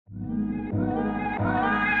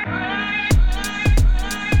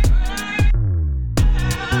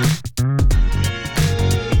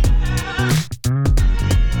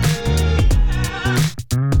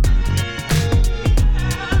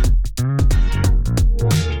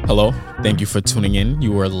Hello, thank you for tuning in.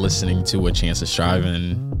 You are listening to A Chance to Strive,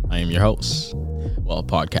 and I am your host. Well,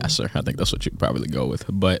 podcaster. I think that's what you'd probably go with.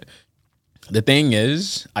 But the thing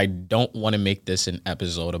is, I don't want to make this an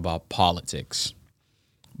episode about politics,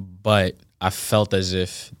 but I felt as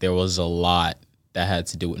if there was a lot that had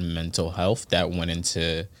to do with mental health that went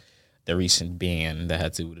into the recent ban that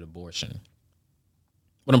had to do with abortion.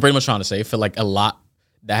 What I'm pretty much trying to say, I feel like a lot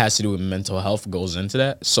that has to do with mental health goes into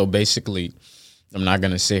that. So basically, I'm not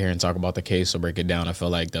going to sit here and talk about the case or break it down. I feel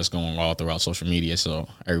like that's going all throughout social media, so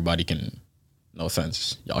everybody can, no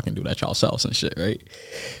offense, y'all can do that yourselves and shit, right?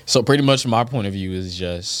 So pretty much my point of view is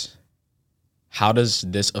just, how does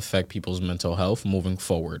this affect people's mental health moving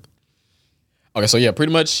forward? Okay, so yeah,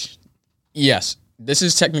 pretty much, yes, this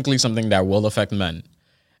is technically something that will affect men,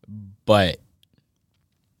 but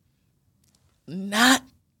not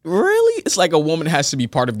really. It's like a woman has to be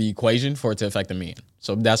part of the equation for it to affect a man.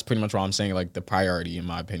 So that's pretty much what I'm saying. Like, the priority, in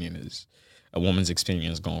my opinion, is a woman's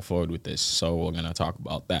experience going forward with this. So we're going to talk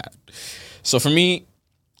about that. So for me,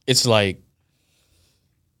 it's like,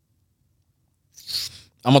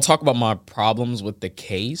 I'm going to talk about my problems with the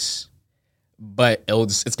case, but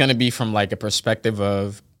it's going to be from like a perspective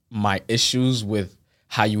of my issues with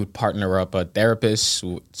how you would partner up a therapist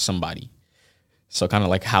with somebody. So kind of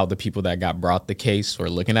like how the people that got brought the case were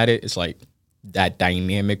looking at it. It's like that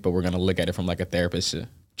dynamic, but we're going to look at it from like a therapist.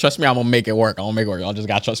 Trust me, I'm going to make it work. I'm going to make it work. Y'all just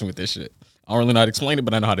got to trust me with this shit. I don't really know how to explain it,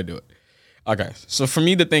 but I know how to do it. Okay. So for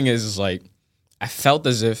me, the thing is like, I felt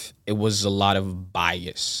as if it was a lot of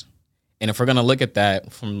bias. And if we're going to look at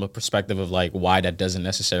that from the perspective of like why that doesn't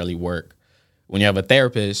necessarily work, when you have a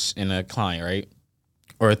therapist and a client, right?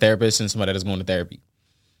 Or a therapist and somebody that's going to therapy.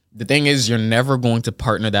 The thing is, you're never going to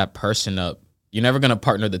partner that person up. You're never going to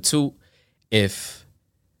partner the two if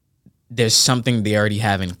there's something they already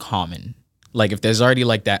have in common. Like if there's already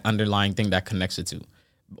like that underlying thing that connects the two.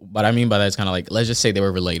 What I mean by that is kind of like, let's just say they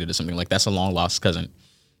were related or something. Like that's a long lost cousin.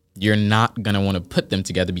 You're not going to want to put them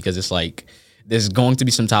together because it's like there's going to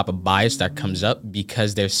be some type of bias that comes up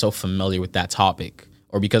because they're so familiar with that topic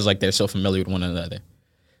or because like they're so familiar with one another.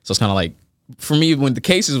 So it's kind of like, for me, when the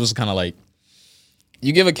cases was kind of like,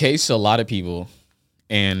 you give a case to a lot of people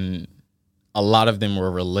and a lot of them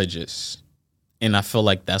were religious. And I feel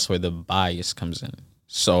like that's where the bias comes in.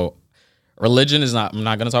 So religion is not, I'm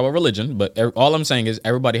not going to talk about religion, but all I'm saying is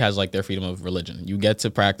everybody has like their freedom of religion. You get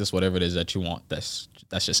to practice whatever it is that you want. That's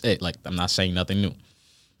just it. Like, I'm not saying nothing new.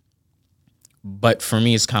 But for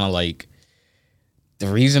me, it's kind of like the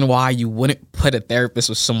reason why you wouldn't put a therapist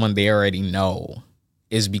with someone they already know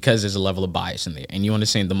is because there's a level of bias in there. And you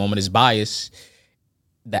understand the moment it's bias,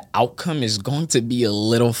 the outcome is going to be a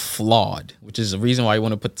little flawed, which is the reason why you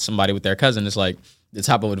want to put somebody with their cousin. It's like the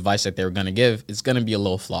type of advice that they're going to give, it's going to be a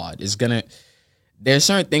little flawed. There's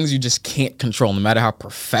certain things you just can't control, no matter how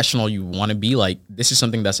professional you want to be. Like, this is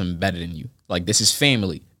something that's embedded in you. Like, this is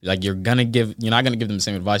family. Like, you're not going to give them the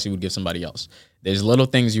same advice you would give somebody else. There's little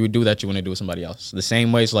things you would do that you want to do with somebody else. The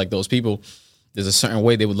same way, so like those people, there's a certain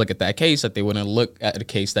way they would look at that case that they wouldn't look at a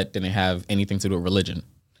case that didn't have anything to do with religion.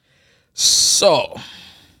 So,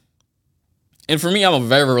 and for me, I'm a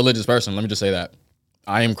very, very religious person. Let me just say that.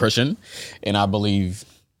 I am Christian, and I believe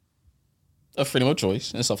a freedom of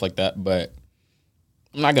choice and stuff like that, but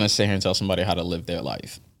I'm not going to sit here and tell somebody how to live their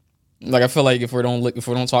life. Like, I feel like if we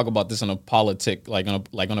don't talk about this on a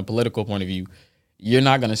on a political point of view, you're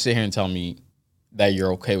not going to sit here and tell me that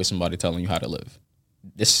you're okay with somebody telling you how to live.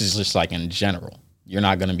 This is just like in general. You're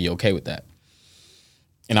not going to be okay with that.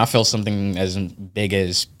 And I feel something as big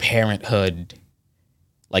as parenthood,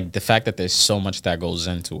 like the fact that there's so much that goes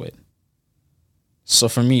into it. So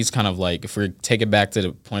for me, it's kind of like, if we take it back to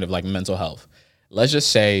the point of like mental health, let's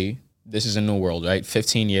just say this is a new world, right?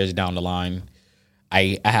 15 years down the line,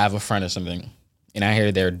 I have a friend or something, and I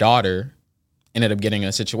hear their daughter ended up getting in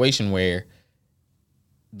a situation where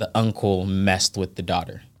the uncle messed with the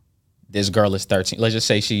daughter. This girl is 13. Let's just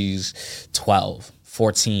say she's 12,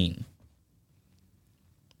 14.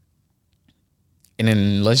 And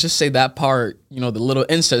then let's just say that part, the little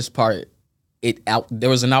incest part, there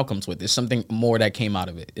was an outcome to it. There's something more that came out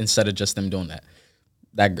of it instead of just them doing that.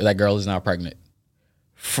 That girl is now pregnant.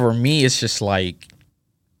 For me, it's just like,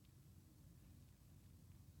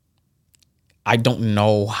 I don't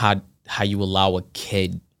know how you allow a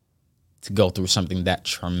kid to go through something that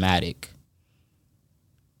traumatic.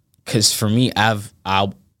 Because for me,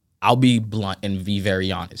 I'll be blunt and be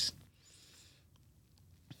very honest.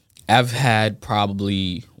 I've had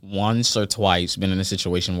probably once or twice been in a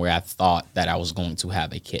situation where I thought that I was going to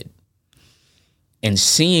have a kid. And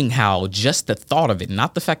seeing how just the thought of it,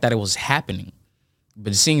 not the fact that it was happening,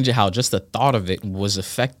 but seeing how just the thought of it was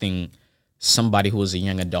affecting somebody who is a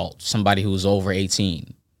young adult, somebody who's over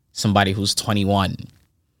 18, somebody who's 21.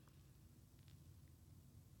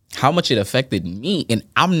 How much it affected me, and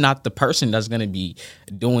I'm not the person that's gonna be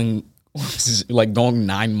doing like going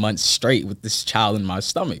 9 months straight with this child in my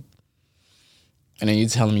stomach. And then you're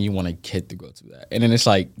telling me you want a kid to go through that. And then it's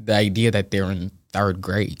like the idea that they're in 3rd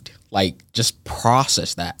grade. Like, just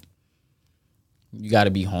process that. You got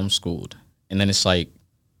to be homeschooled. And then it's like,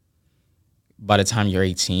 by the time you're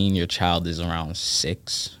 18, your child is around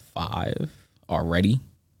 6, 5 already.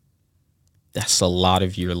 That's a lot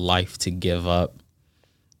of your life to give up.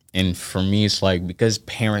 And for me, it's like, because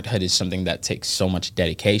parenthood is something that takes so much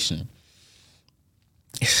dedication,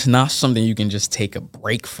 it's not something you can just take a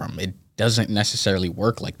break from. It doesn't necessarily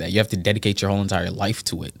work like that. You have to dedicate your whole entire life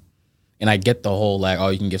to it. And I get the whole, like, oh,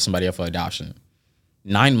 you can give somebody up for adoption.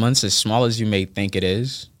 9 months, as small as you may think it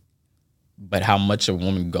is, but how much a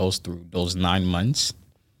woman goes through those 9 months.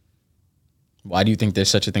 Why do you think there's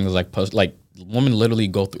such a thing as like women literally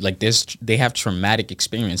go through, like, they have traumatic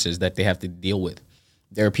experiences that they have to deal with.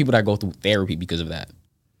 There are people that go through therapy because of that.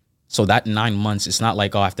 So that 9 months, it's not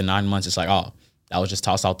like, oh, after 9 months, it's like, oh, that was just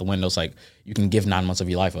tossed out the window. It's like, you can give 9 months of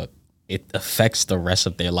your life up. It affects the rest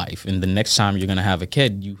of their life. And the next time you're going to have a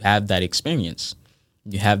kid, you have that experience.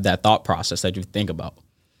 You have that thought process that you think about.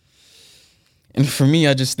 And for me,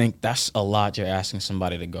 I just think that's a lot you're asking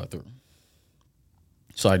somebody to go through.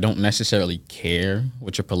 So I don't necessarily care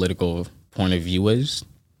what your political point of view is.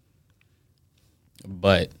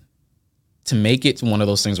 But to make it one of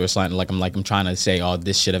those things where it's like I'm trying to say, oh,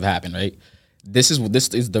 this should have happened, right? This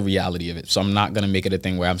is the reality of it. So I'm not going to make it a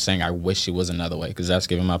thing where I'm saying I wish it was another way, because that's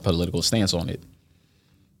giving my political stance on it.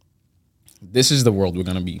 This is the world we're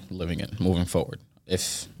going to be living in moving forward,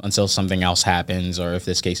 until something else happens, or if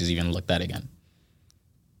this case is even looked at again.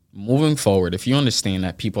 Moving forward, if you understand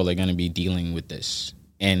that people are going to be dealing with this,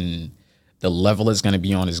 and the level it's going to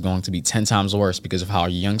be on is going to be 10 times worse because of how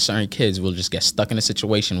young certain kids will just get stuck in a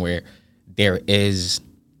situation where there is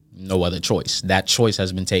no other choice. That choice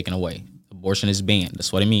has been taken away. Abortion is banned.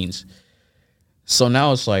 That's what it means. So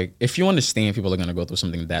now it's like, if you understand people are going to go through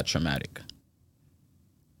something that traumatic,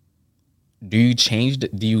 do you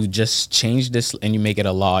just change this and you make it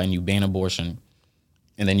a law and you ban abortion,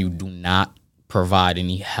 and then you do not provide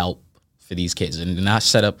any help for these kids and do not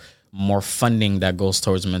set up more funding that goes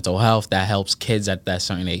towards mental health that helps kids at that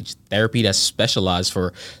certain age, therapy that's specialized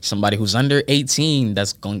for somebody who's under 18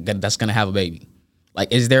 that's going to have a baby?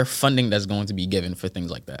 Like, is there funding that's going to be given for things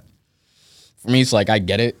like that? For me, it's like, I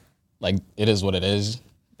get it. Like, it is what it is.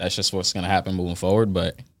 That's just what's going to happen moving forward.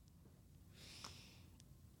 But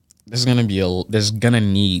there's going to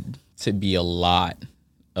need to be a lot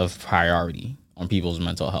of priority on people's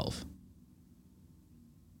mental health.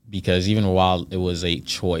 Because even while it was a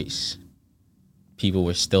choice, people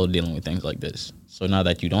were still dealing with things like this. So now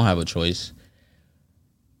that you don't have a choice,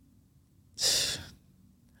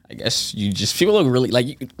 I guess people are really,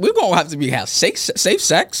 like, we're going to have to have safe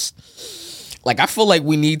sex. Like, I feel like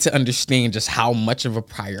we need to understand just how much of a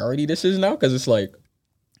priority this is now, because it's like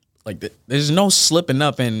there's no slipping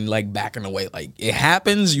up and, like, backing away. Like, it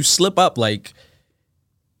happens, you slip up, like,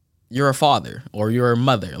 you're a father or you're a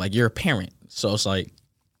mother, like, you're a parent. So it's like,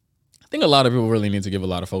 I think a lot of people really need to give a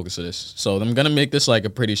lot of focus to this. So I'm going to make this, like,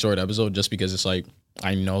 a pretty short episode, just because it's like,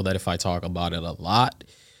 I know that if I talk about it a lot,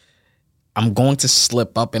 I'm going to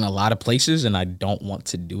slip up in a lot of places, and I don't want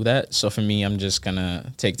to do that. So for me, I'm just going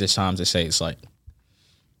to take this time to say, it's like,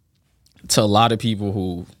 to a lot of people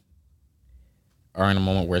who are in a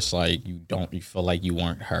moment where it's like you feel like you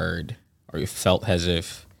weren't heard, or you felt as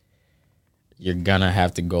if you're going to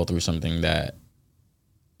have to go through something that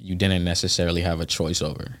you didn't necessarily have a choice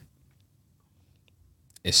over.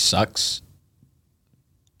 It sucks.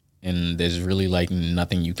 And there's really, like,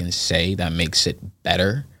 nothing you can say that makes it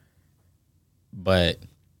better. But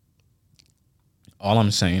all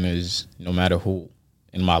I'm saying is, no matter who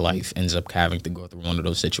in my life ends up having to go through one of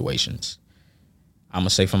those situations, I'm going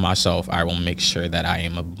to say for myself, I will make sure that I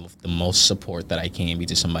am the most support that I can be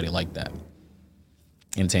to somebody like that.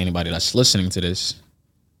 And to anybody that's listening to this,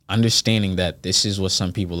 understanding that this is what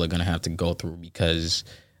some people are going to have to go through because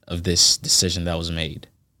of this decision that was made.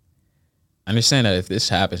 Understand that if this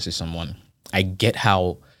happens to someone, I get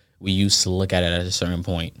how we used to look at it at a certain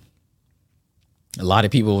point. A lot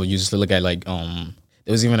of people used to look at, like, there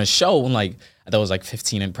was even a show when, like, I thought it was like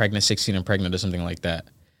 15 and pregnant, 16 and pregnant, or something like that.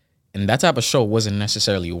 And that type of show wasn't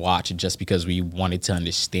necessarily watched just because we wanted to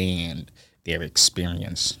understand their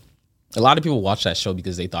experience. A lot of people watched that show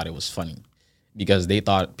because they thought it was funny, because they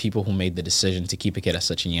thought people who made the decision to keep a kid at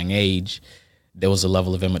such a young age, there was a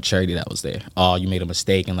level of immaturity that was there. Oh, you made a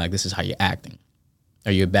mistake, and, like, this is how you're acting.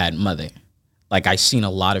 Or you're a bad mother. Like, I've seen a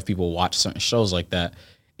lot of people watch certain shows like that,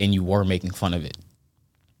 and you were making fun of it.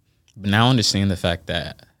 But now I understand the fact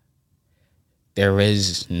that there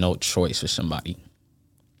is no choice for somebody.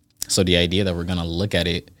 So the idea that we're going to look at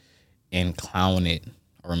it and clown it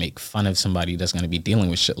or make fun of somebody that's going to be dealing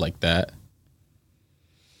with shit like that,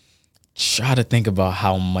 try to think about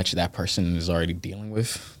how much that person is already dealing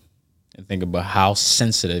with and think about how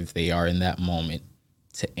sensitive they are in that moment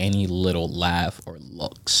to any little laugh or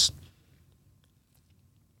looks.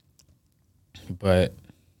 But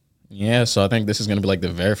yeah, so I think this is going to be like the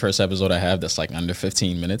very first episode I have that's like under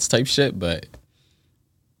 15 minutes type shit. But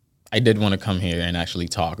I did want to come here and actually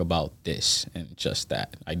talk about this and just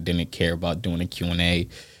that. I didn't care about doing a Q&A.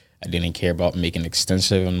 I didn't care about making it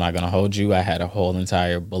extensive. I'm not going to hold you. I had a whole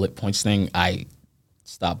entire bullet points thing. I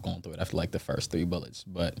stopped going through it after like the first 3 bullets.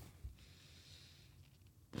 But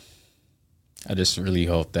I just really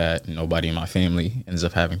hope that nobody in my family ends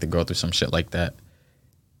up having to go through some shit like that.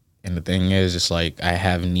 And the thing is, it's like I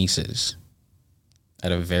have nieces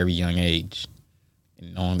at a very young age.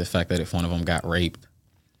 And knowing the fact that if one of them got raped,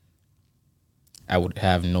 I would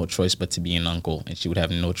have no choice but to be an uncle, and she would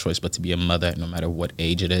have no choice but to be a mother, no matter what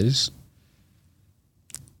age it is.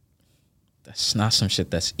 That's not some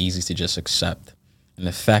shit that's easy to just accept. And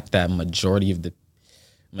the fact that majority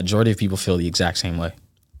of people feel the exact same way,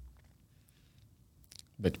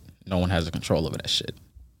 but no one has the control over that shit.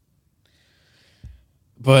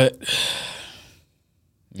 But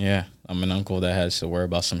yeah, I'm an uncle that has to worry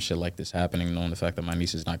about some shit like this happening, knowing the fact that my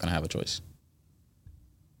niece is not gonna have a choice.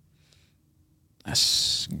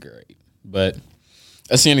 That's great. But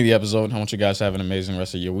that's the end of the episode. I want you guys to have an amazing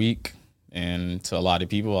rest of your week. And to a lot of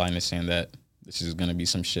people, I understand that this is going to be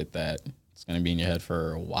some shit that it's going to be in your head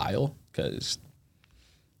for a while, because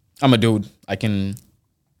I'm a dude.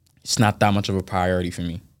 It's not that much of a priority for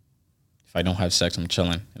me. If I don't have sex, I'm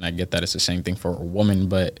chilling. And I get that it's the same thing for a woman,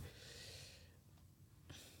 but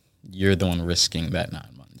you're the one risking that 9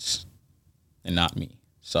 months and not me.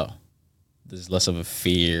 So there's less of a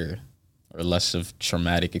fear or less of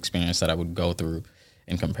traumatic experience that I would go through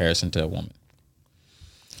in comparison to a woman.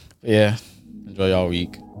 But yeah, enjoy y'all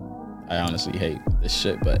week. I honestly hate this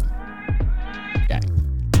shit, but yeah.